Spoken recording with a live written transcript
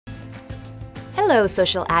Hello,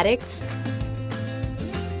 social addicts.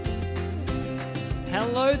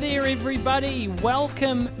 Hello there, everybody.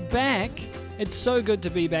 Welcome back. It's so good to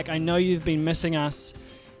be back. I know you've been missing us.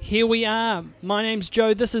 Here we are. My name's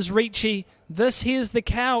Joe. This is Richie. This here's the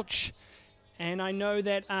couch. And I know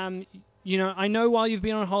that, I know while you've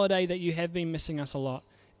been on holiday that you have been missing us a lot.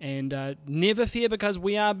 And never fear, because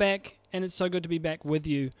we are back, and it's so good to be back with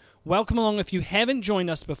you. Welcome along. If you haven't joined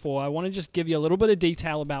us before, I want to just give you a little bit of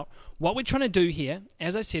detail about what we're trying to do here.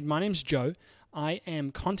 As I said, my name's Joe. I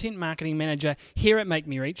am Content Marketing Manager here at Make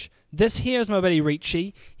Me Reach. This here is my buddy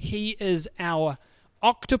Richie. He is our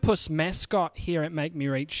octopus mascot here at Make Me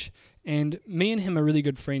Reach. And me and him are really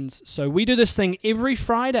good friends. So we do this thing every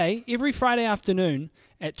Friday afternoon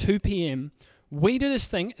at 2 p.m. We do this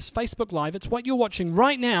thing. It's Facebook Live. It's what you're watching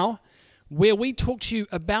right now, where we talk to you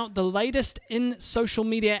about the latest in social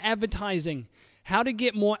media advertising, how to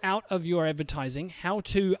get more out of your advertising, how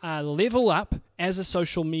to level up as a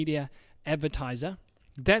social media advertiser.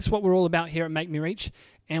 That's what we're all about here at Make Me Reach,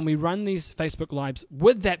 and we run these Facebook Lives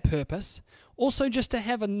with that purpose. Also, just to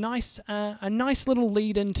have a nice little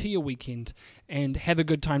lead into your weekend and have a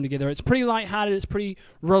good time together. It's pretty lighthearted. It's pretty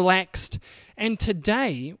relaxed. And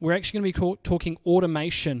today, we're actually going to be talking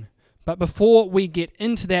automation. But before we get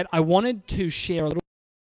into that, I wanted to share a little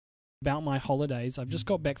about my holidays. I've just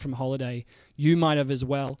got back from holiday. You might have as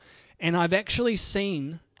well. And I've actually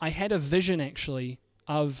I had a vision actually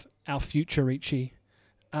of our future, Richie.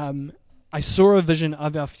 I saw a vision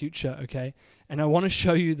of our future, okay? And I want to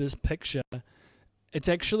show you this picture. It's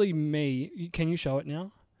actually me. Can you show it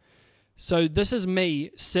now? So this is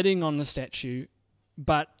me sitting on the statue,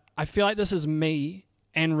 but I feel like this is me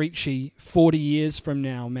and Richie 40 years from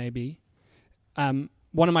now, maybe. One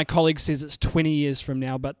of my colleagues says it's 20 years from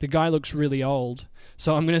now, but the guy looks really old.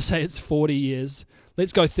 So I'm going to say it's 40 years.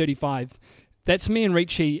 Let's go 35. That's me and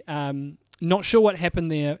Richie. Not sure what happened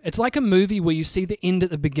there. It's like a movie where you see the end at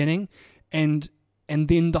the beginning and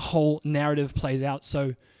then the whole narrative plays out.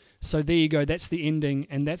 So there you go. That's the ending,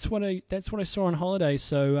 and that's what I saw on holiday.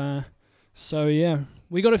 So yeah,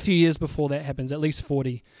 we got a few years before that happens. At least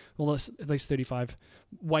 40, or at least 35,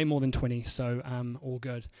 way more than 20. So all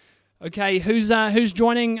good. Okay, who's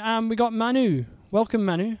joining? We got Manu. Welcome,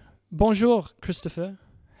 Manu. Bonjour, Christopher.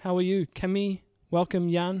 How are you? Camille. Welcome,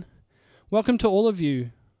 Jan. Welcome to all of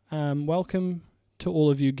you. Welcome to all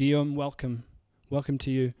of you. Guillaume, welcome. Welcome to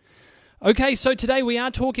you. Okay, so today we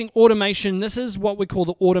are talking automation. This is what we call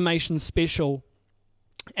the automation special.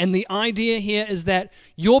 And the idea here is that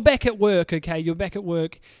you're back at work, okay? You're back at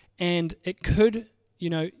work, and it could,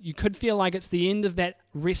 you could feel like it's the end of that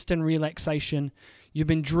rest and relaxation. You've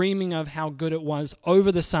been dreaming of how good it was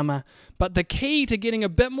over the summer. But the key to getting a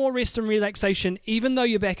bit more rest and relaxation, even though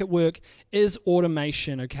you're back at work, is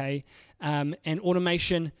automation, okay? And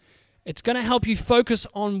automation, it's going to help you focus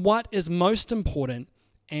on what is most important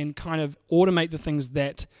and kind of automate the things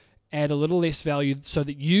that add a little less value so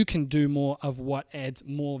that you can do more of what adds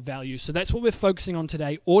more value. So that's what we're focusing on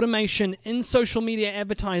today, automation in social media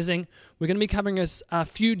advertising. We're going to be covering a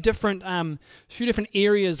few different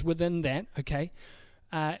areas within that, okay?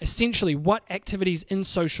 Essentially, what activities in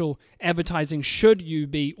social advertising should you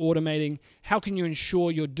be automating? How can you ensure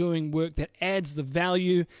you're doing work that adds the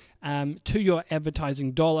value to your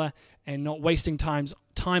advertising dollar and not wasting time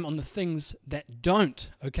on the things that don't,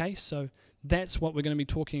 okay? So that's what we're going to be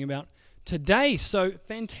talking about today. So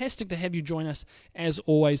fantastic to have you join us as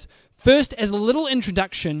always. First, as a little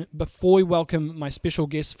introduction, before we welcome my special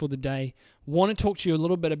guest for the day, want to talk to you a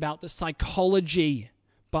little bit about the psychology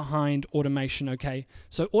behind automation, okay?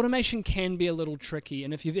 So automation can be a little tricky,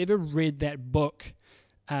 and if you've ever read that book,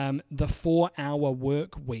 The 4-Hour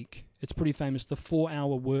Work Week, it's pretty famous, The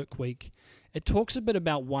 4-Hour Work Week, it talks a bit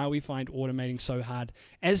about why we find automating so hard.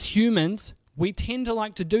 As humans, we tend to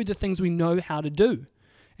like to do the things we know how to do,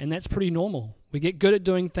 and that's pretty normal. We get good at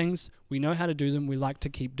doing things, we know how to do them, we like to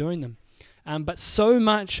keep doing them. But so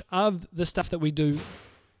much of the stuff that we do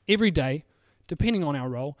every day, depending on our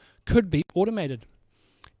role, could be automated.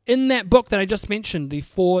 In that book that I just mentioned, the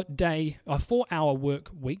 4-Hour Work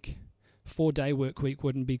Week, 4-day work week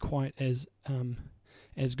wouldn't be quite as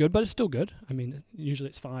good, but it's still good. I mean, usually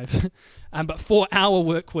it's 5. But 4-Hour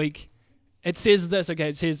Work Week, it says this, okay,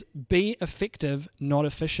 it says, be effective, not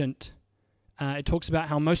efficient. It talks about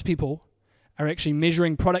how most people are actually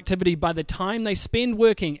measuring productivity by the time they spend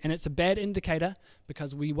working, and it's a bad indicator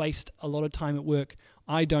because we waste a lot of time at work.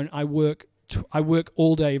 I don't. I work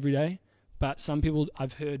all day, every day. But some people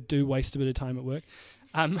I've heard do waste a bit of time at work.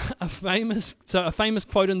 A famous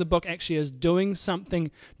quote in the book actually is doing something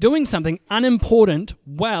unimportant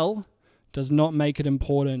well does not make it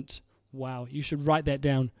important Wow, you should write that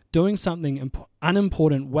down. Doing something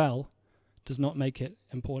unimportant well does not make it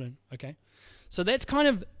important. Okay, so that's kind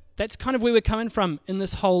of where we're coming from in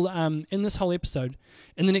this whole episode.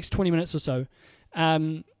 In the next 20 minutes or so,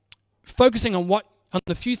 focusing on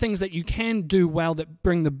the few things that you can do well that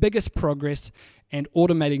bring the biggest progress, and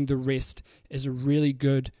automating the rest is a really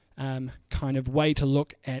good kind of way to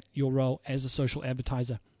look at your role as a social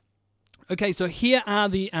advertiser. Okay, so here are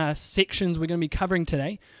the sections we're going to be covering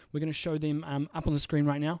today. We're going to show them up on the screen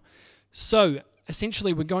right now. So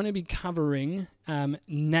essentially, we're going to be covering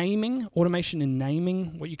naming, automation and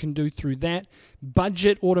naming, what you can do through that,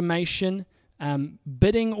 budget automation,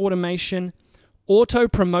 bidding automation, auto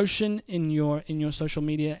promotion in your social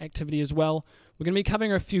media activity as well. We're going to be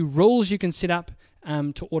covering a few rules you can set up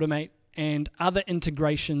to automate, and other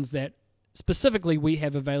integrations that specifically we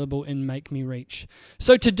have available in MakeMeReach.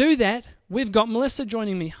 So to do that, we've got Melissa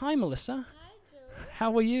joining me. Hi, Melissa. Hi, Joe.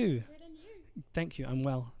 How are you? Good, and you? Thank you. I'm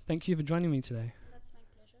well. Thank you for joining me today. That's my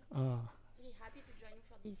pleasure. Really happy to join you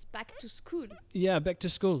for this back to school. Yeah, back to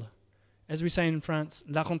school. As we say in France,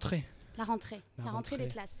 la rentrée. La rentrée. La rentrée des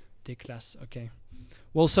rentrée. classes. Des classes. Okay.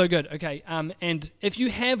 Well, so good. Okay. And if you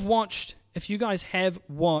guys have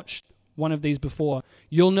watched one of these before,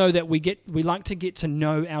 you'll know that we like to get to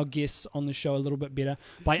know our guests on the show a little bit better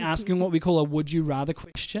by asking what we call a would you rather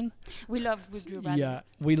question. We love would you rather. Yeah,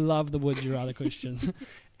 we love the would you rather questions.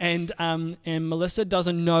 And Melissa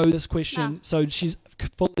doesn't know this question, No. so she's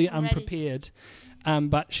fully I'm ready. unprepared.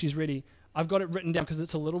 But she's ready. I've got it written down because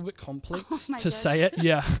it's a little bit complex Oh my to gosh. say it.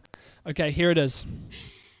 Yeah. Okay, here it is.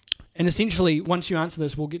 And essentially, once you answer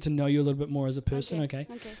this, we'll get to know you a little bit more as a person, okay?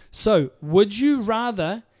 Okay. So, would you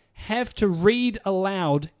rather have to read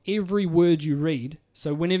aloud every word you read,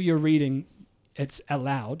 so whenever you're reading, it's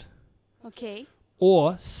aloud, Okay.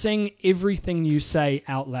 or sing everything you say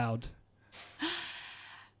out loud?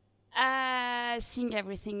 Sing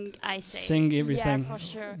everything I say. Sing everything. Yeah, for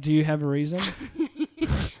sure. Do you have a reason?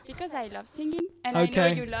 Because I love singing, and Okay.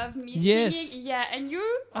 I know you love me Yes. singing. Yeah, and you?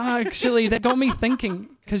 Oh, actually, that got me thinking,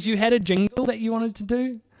 because you had a jingle that you wanted to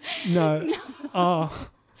do? No. Oh,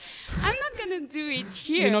 I'm not gonna do it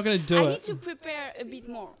here. you're not going to do I it. need to prepare a bit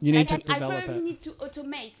more. You need Like, to I develop probably it. need to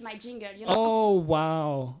automate my jingle. You know? Oh,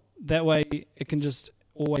 wow. That way it can just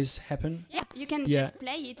always happen. Yeah, you can Yeah. just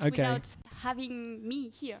play it Okay. without having me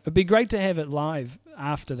here. It'd be great to have it live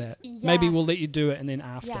after that. Maybe Yeah. we'll let you do it and then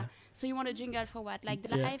after. Yeah. So you want a jingle for what? Like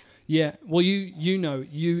the Yeah. live? Yeah. Well, you know,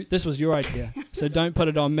 this was your idea. So don't put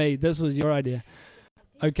it on me. This was your idea.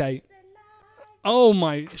 Okay. Oh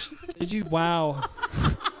my, did you? Wow.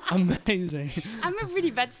 Amazing. I'm a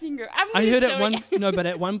really bad singer. I'm I really heard sorry. but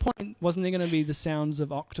at one point, wasn't there going to be the sounds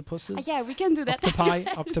of octopuses? Yeah, we can do that.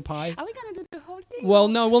 Octopi. Are we gonna do the whole thing? Well,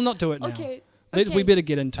 no, we'll not do it now. Okay. We better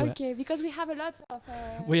get into it. Okay, because we have a lot of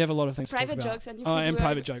We have a lot of things private to talk about. jokes and if Oh, we and do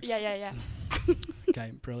private jokes. Yeah.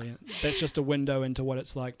 Okay, brilliant. That's just a window into what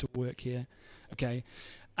it's like to work here. Okay.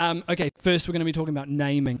 Okay, first we're going to be talking about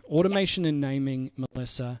naming. Automation and naming,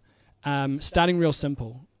 Melissa. Starting real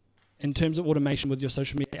simple. In terms of automation with your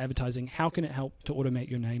social media advertising, how can it help to automate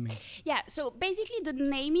your naming? Yeah, so basically the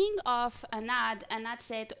naming of an ad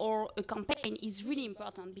set, or a campaign is really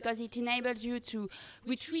important because it enables you to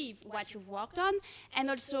retrieve what you've worked on and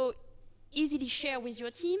also easily share with your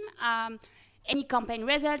team any campaign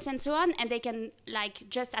results and so on, and they can, like,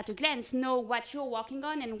 just at a glance know what you're working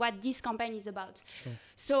on and what this campaign is about. Sure.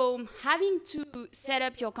 So having to set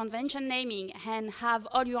up your convention naming and have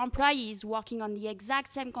all your employees working on the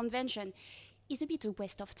exact same convention is a bit a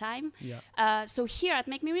waste of time. Yeah. So here at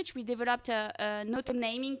MakeMeReach, we developed an auto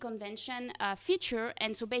naming convention feature,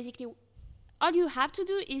 and so basically all you have to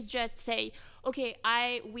do is just say, okay,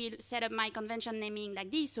 I will set up my convention naming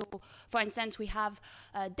like this. So, for instance, we have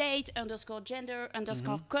date _ gender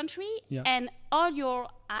 _ country, Yeah. and all your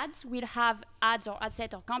ads will have ads or ad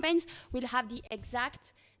set or campaigns will have the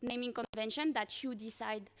exact naming convention that you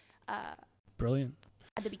decide Brilliant.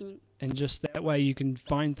 at the beginning. And just that way you can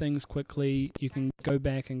find things quickly. You can go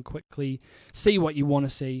back and quickly see what you want to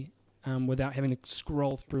see. Without having to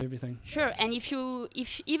scroll through everything. Sure, and even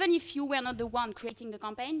if you were not the one creating the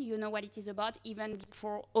campaign, you know what it is about even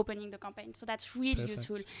before opening the campaign. So that's really Perfect.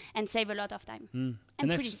 useful and save a lot of time. And And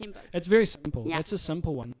that's, pretty simple. It's very simple. Yeah. It's a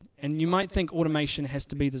simple one. And you might think automation has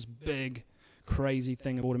to be this big, crazy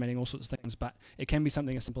thing of automating all sorts of things, but it can be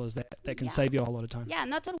something as simple as that can Yeah. save you a whole lot of time. Yeah,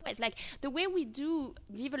 not always. Like the way we do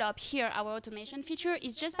develop here our automation feature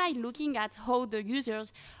is just by looking at how the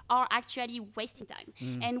users are actually wasting time.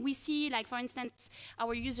 And we see, like, for instance,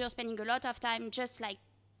 our users spending a lot of time just like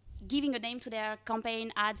giving a name to their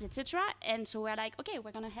campaign, ads, etc. And so we're like, okay,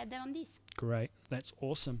 we're gonna head there on this. Great. That's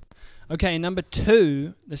awesome. Okay, number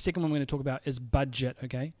 2, the second one we're going to talk about is budget,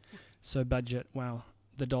 okay? So budget, wow,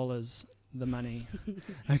 the dollars, the money.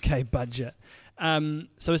 Okay, budget.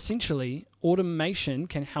 So essentially, automation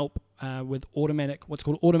can help with what's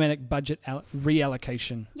called automatic budget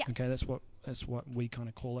reallocation. Yeah. Okay, that's what we kind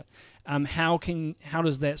of call it. How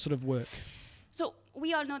does that sort of work? So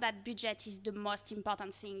we all know that budget is the most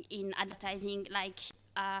important thing in advertising, like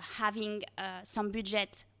having some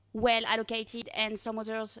budget well allocated and some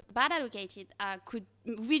others bad allocated could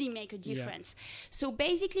really make a difference. Yeah. So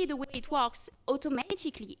basically the way it works,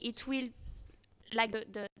 automatically it will, like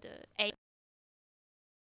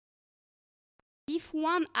if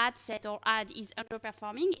one ad set or ad is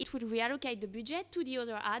underperforming, it will reallocate the budget to the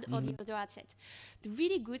other ad or the other ad set. The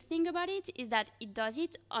really good thing about it is that it does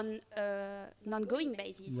it on an ongoing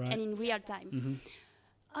basis and in real time.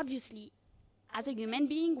 Obviously, as a human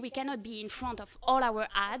being, we cannot be in front of all our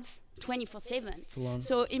ads 24/7.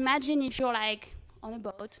 So imagine if you're like on a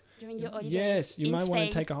boat during your holidays. Yes, you might want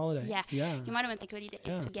to take a holiday. Yeah. You might want to take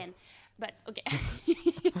holidays again. But okay.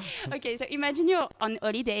 Okay, so imagine you're on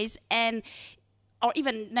holidays or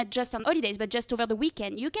even not just on holidays, but just over the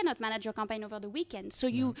weekend. You cannot manage your campaign over the weekend. So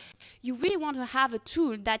you really want to have a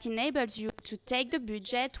tool that enables you to take the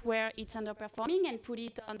budget where it's underperforming and put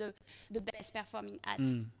it on the best performing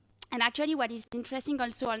ads. And actually what is interesting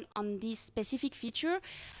also on this specific feature,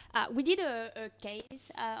 we did a case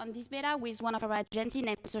on this beta with one of our agencies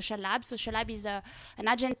named Social Lab. Social Lab is an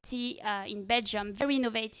agency in Belgium, very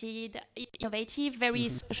innovative, very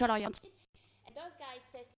social oriented. And those guys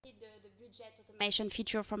tested the budget automation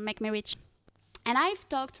feature from Make Me Rich. And I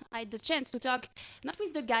had the chance to talk not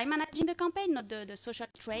with the guy managing the campaign, not the social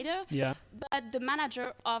trader, but the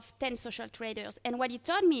manager of 10 social traders. And what he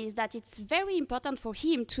told me is that it's very important for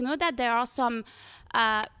him to know that there are some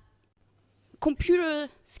computer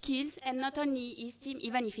skills, and not only his team,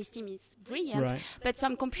 even if his team is brilliant, but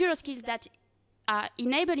some computer skills that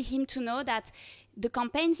enable him to know that the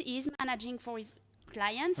campaigns he's managing for his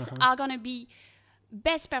clients are going to be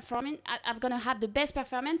best performing. I'm going to have the best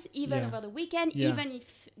performance even over the weekend, even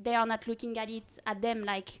if they are not looking at them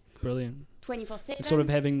like brilliant 24/7. Sort of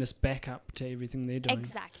having this backup to everything they're doing.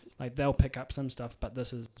 Exactly. Like they'll pick up some stuff, but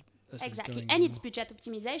this is exactly, and it's budget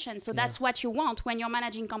optimization. So that's what you want when you're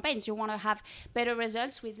managing campaigns. You want to have better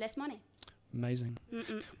results with less money. Amazing.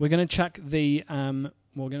 We're going to chuck the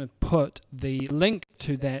we're going to put the link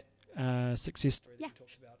to that success story that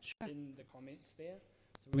we talked about in the comments there.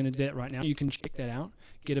 So we're going to do that right now. You can check that out,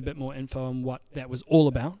 get a bit more info on what that was all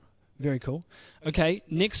about. Very cool. Okay,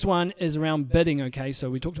 next one is around bidding. Okay, so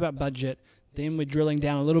we talked about budget, then we're drilling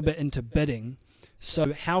down a little bit into bidding.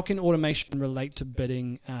 So how can automation relate to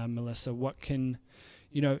bidding, Melissa? What can,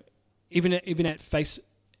 even at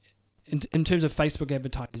in terms of Facebook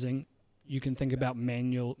advertising, you can think about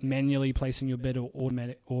manually placing your bid or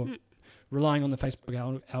automatic or relying on the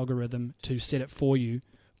Facebook algorithm to set it for you.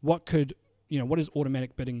 What does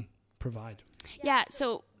automatic bidding provide? Yeah,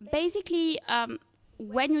 so basically,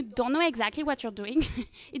 when you don't know exactly what you're doing,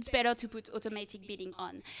 it's better to put automatic bidding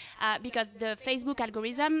on because the Facebook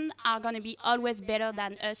algorithm are going to be always better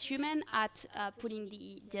than us human at putting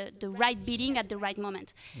the right bidding at the right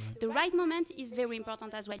moment. Right. The right moment is very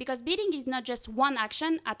important as well because bidding is not just one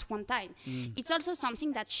action at one time. It's also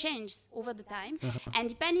something that changes over the time, and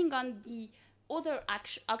depending on the other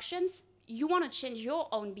auctions, you want to change your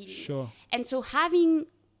own bidding. Sure. And so having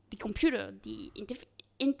the computer, the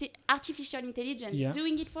artificial intelligence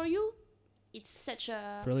doing it for you, it's such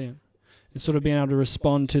a... Brilliant. It's sort of being able to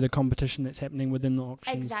respond to the competition that's happening within the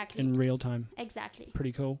auctions in real time. Exactly.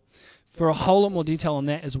 Pretty cool. For a whole lot more detail on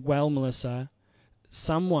that as well, Melissa,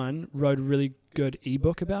 someone wrote a really good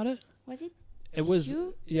ebook about it. Was it? It was...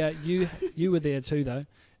 You? Yeah, you were there too, though.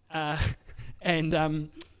 And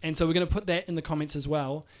so we're going to put that in the comments as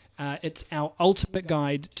well. It's our ultimate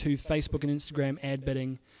guide to Facebook and Instagram ad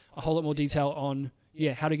bidding. A whole lot more detail on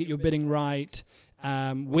how to get your bidding right,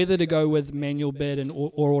 whether to go with manual bid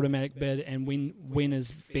or automatic bid, and when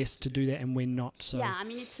is best to do that and when not. So yeah, I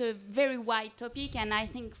mean it's a very wide topic, and I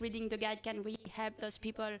think reading the guide can really help those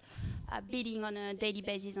people bidding on a daily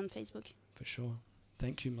basis on Facebook. For sure.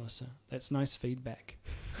 Thank you, Melissa. That's nice feedback.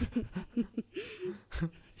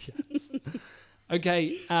 Yes.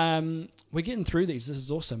 Okay, we're getting through these. This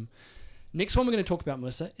is awesome. Next one we're going to talk about,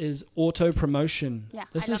 Melissa, is auto promotion. Yeah,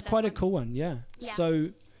 this is quite a cool one. Yeah.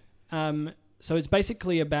 So it's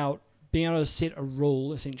basically about being able to set a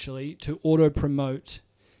rule, essentially, to auto promote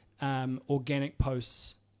organic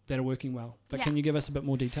posts that are working well. But Yeah. can you give us a bit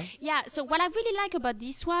more detail? Yeah, so what I really like about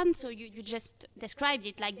this one, so you just described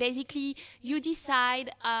it, like basically you decide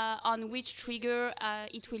on which trigger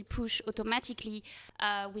it will push automatically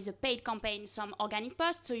with a paid campaign some organic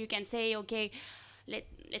posts. So you can say, okay,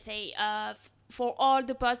 let's say for all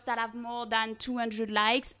the posts that have more than 200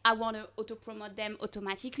 likes, I want to auto-promote them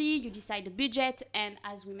automatically. You decide the budget, and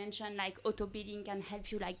as we mentioned, like auto-bidding can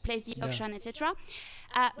help you like place the auction, etc.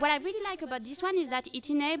 What I really like about this one is that it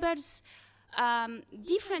enables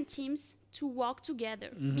different teams to work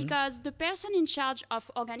together, because the person in charge of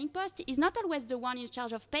organic posts is not always the one in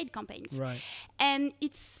charge of paid campaigns. Right. And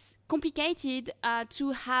it's complicated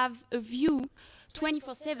to have a view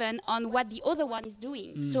 24/7 on what the other one is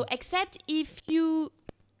doing. So except if you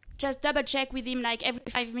just double check with him like every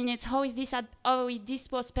 5 minutes, how is this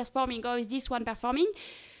post performing, how is this one performing,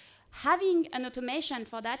 having an automation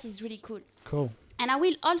for that is really cool. Cool. And I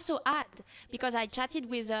will also add, because I chatted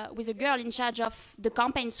with a girl in charge of the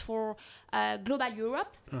campaigns for Global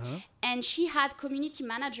Europe, and she had community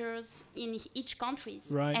managers in each country.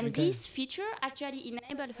 Right, and okay. this feature actually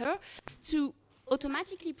enabled her to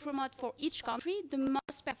automatically promote for each country the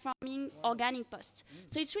most performing organic post.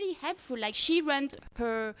 So it's really helpful. Like she ran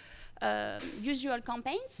her usual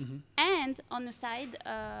campaigns, and on the side,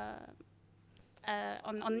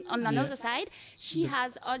 on another side, she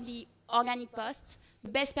has all the organic posts,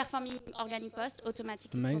 best performing organic post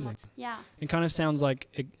automatically. Amazing. Promote. Yeah. It kind of sounds like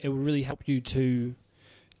it will really help you to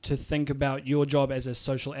think about your job as a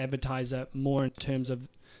social advertiser more in terms of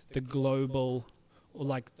the global, or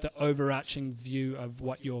like the overarching view of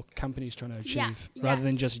what your company's trying to achieve, rather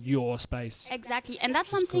than just your space. Exactly, and that's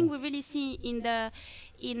something we really see in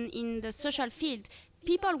the social field.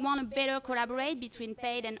 People want to better collaborate between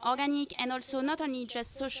paid and organic, and also not only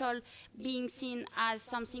just social being seen as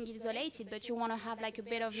something isolated, but you want to have like a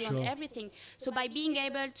better view on everything. So by being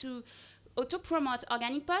able to auto-promote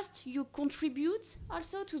organic posts, you contribute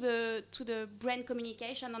also to the brand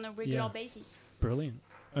communication on a regular basis. Brilliant.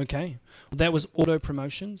 Okay. Well, that was auto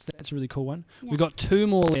promotions. That's a really cool one. Yeah. We've got two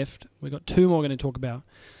more left. We've got two more we're going to talk about.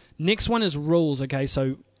 Next one is rules. Okay,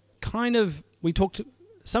 so kind of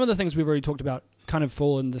some of the things we've already talked about kind of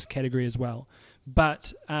fall in this category as well.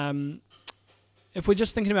 But if we're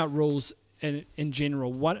just thinking about rules in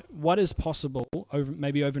general, what is possible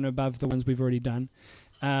maybe over and above the ones we've already done?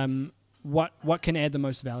 What can add the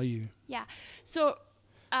most value? Yeah. So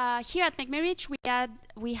here at McMerich,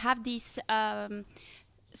 we have this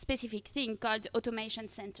specific thing called Automation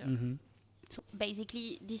Center. So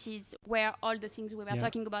basically, this is where all the things we were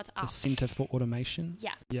talking about are. The Center for Automation?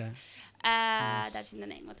 Yeah. Yeah. That's in the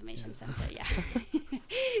name, Automation Center, yeah.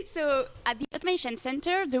 So at the Automation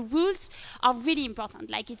Center, the rules are really important.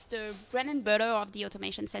 Like it's the bread and butter of the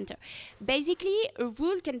Automation Center. Basically, a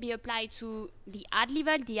rule can be applied to the ad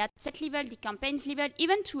level, the ad set level, the campaigns level,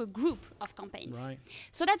 even to a group of campaigns. Right.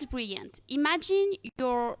 So that's brilliant. Imagine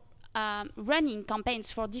you're running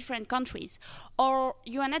campaigns for different countries, or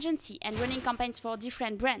you're an agency and running campaigns for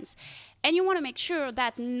different brands, and you want to make sure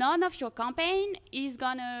that none of your campaign is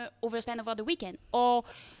gonna overspend over the weekend, or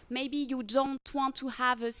maybe you don't want to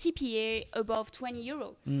have a CPA above 20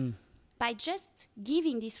 euro. By just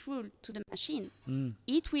giving this rule to the machine,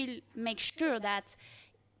 it will make sure that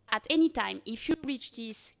at any time, if you reach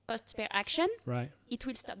this cost per action, it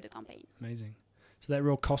will stop the campaign. Amazing. So that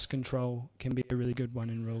real cost control can be a really good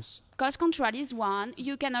one in rules. Cost control is one.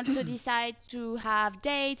 You can also decide to have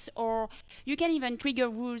dates, or you can even trigger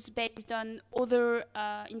rules based on other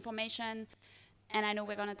information. And I know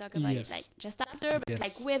we're going to talk about it like just after, but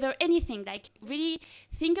like weather, anything. Like really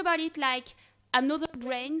think about it like another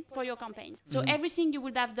brain for your campaigns. So everything you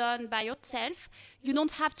would have done by yourself, you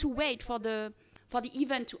don't have to wait for the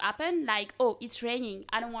event to happen. Like, oh, it's raining.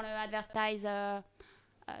 I don't want to advertise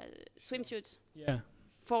swimsuits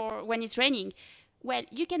for when it's raining. Well,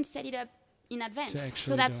 you can set it up in advance.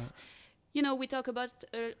 So that's, we talk a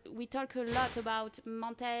lot about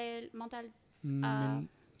mental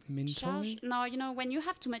charge. No, when you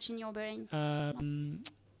have too much in your brain.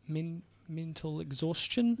 Mental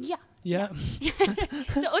exhaustion. Yeah.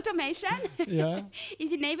 So automation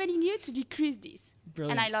is enabling you to decrease this.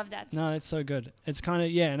 Brilliant. And I love that. No, it's so good. It's kind of,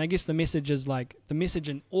 and I guess the message is like, the message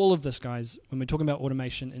in all of this, guys, when we're talking about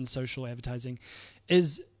automation in social advertising,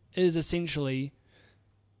 is essentially,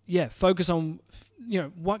 focus on,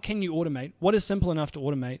 what can you automate? What is simple enough to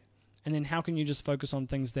automate? And then how can you just focus on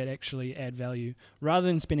things that actually add value, rather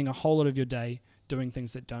than spending a whole lot of your day doing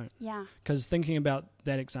things that don't? Yeah. Because thinking about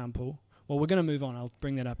that example, well, we're going to move on. I'll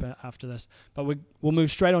bring that up after this. But we'll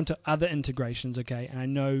move straight on to other integrations, okay? And I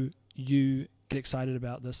know you get excited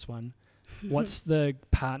about this one. What's the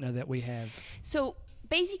partner that we have? So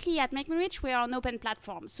basically at Make Me Rich, we are an open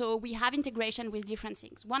platform. So we have integration with different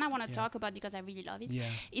things. One I want to talk about because I really love it. Yeah.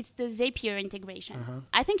 It's the Zapier integration. Uh-huh.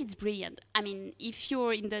 I think it's brilliant. I mean, if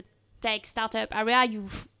you're in the tech startup area,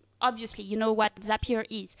 you know what Zapier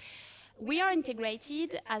is. We are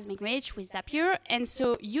integrated as Make Me Rich with Zapier, and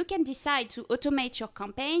so you can decide to automate your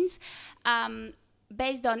campaigns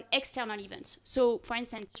based on external events. So, for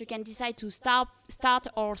instance, you can decide to start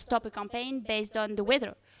or stop a campaign based on the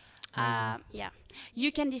weather.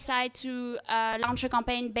 You can decide to launch a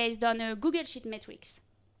campaign based on Google Sheet metrics.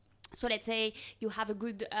 So let's say you have a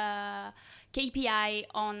good KPI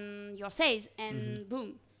on your sales, and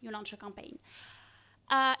boom, you launch a campaign.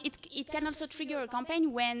 It can also trigger a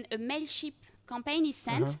campaign when a Mailchimp campaign is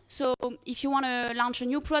sent. So if you want to launch a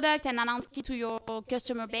new product and announce it to your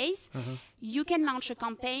customer base, you can launch a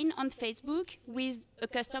campaign on Facebook with a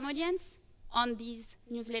custom audience on these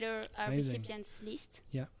newsletter recipients list.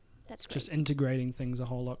 Yeah. That's great. Just integrating things a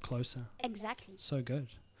whole lot closer. Exactly. So good.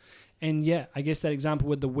 And yeah, I guess that example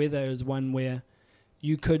with the weather is one where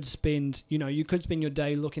you could spend your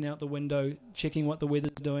day looking out the window, checking what the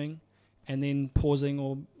weather's doing, and then pausing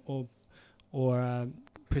or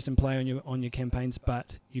pressing play on your campaigns,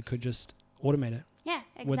 but you could just automate it. Yeah,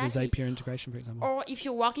 exactly. With the Zapier integration, for example. Or if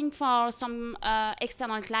you're working for some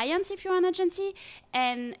external clients, if you're an agency,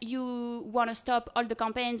 and you want to stop all the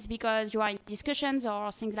campaigns because you are in discussions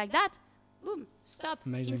or things like that, boom, stop.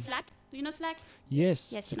 Amazing. In Slack. Do you know Slack?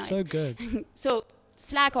 Yes, you know it's so good. So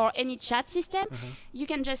Slack or any chat system, you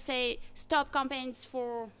can just say stop campaigns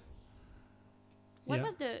for... What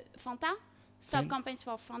was the Fanta? Stop campaigns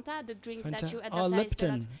for Fanta, the drink Fanta? that you advertised. Oh,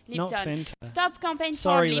 Lipton. Lipton. Not Fanta. Stop campaigns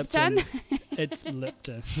Sorry, for Lipton. It's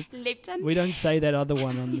Lipton. Lipton. We don't say that other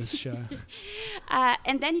one on this show.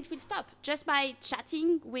 And then it will stop just by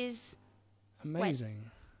chatting with... Amazing.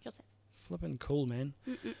 Yourself. Flippin' cool, man.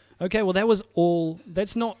 Mm-mm. Okay, well,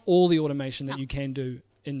 that's not all the automation that you can do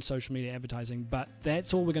in social media advertising, but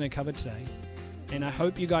that's all we're going to cover today. And I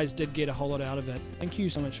hope you guys did get a whole lot out of it. Thank you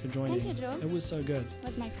so much for joining. Thank you, Joe. It was so good. It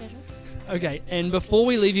was my pleasure. Okay, and before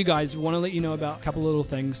we leave you guys, we want to let you know about a couple of little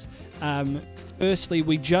things. Firstly,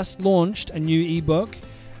 we just launched a new ebook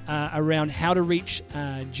around how to reach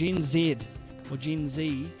Gen Z or Gen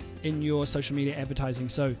Z in your social media advertising.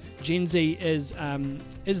 So Gen Z is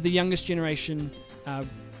the youngest generation,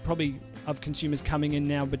 probably of consumers coming in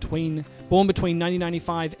now, born between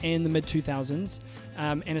 1995 and the mid-2000s.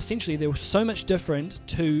 And essentially, they're so much different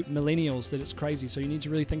to millennials that it's crazy. So you need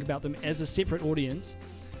to really think about them as a separate audience.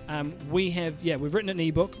 We've written an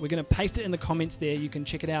ebook. We're going to paste it in the comments there. You can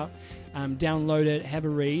check it out, download it, have a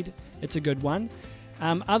read. It's a good one.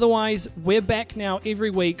 Otherwise, we're back now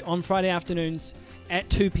every week on Friday afternoons at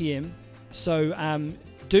 2 p.m. So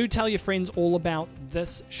do tell your friends all about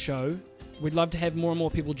this show. We'd love to have more and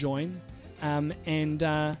more people join. And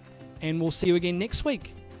we'll see you again next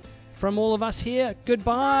week. From all of us here,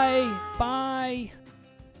 goodbye. Bye.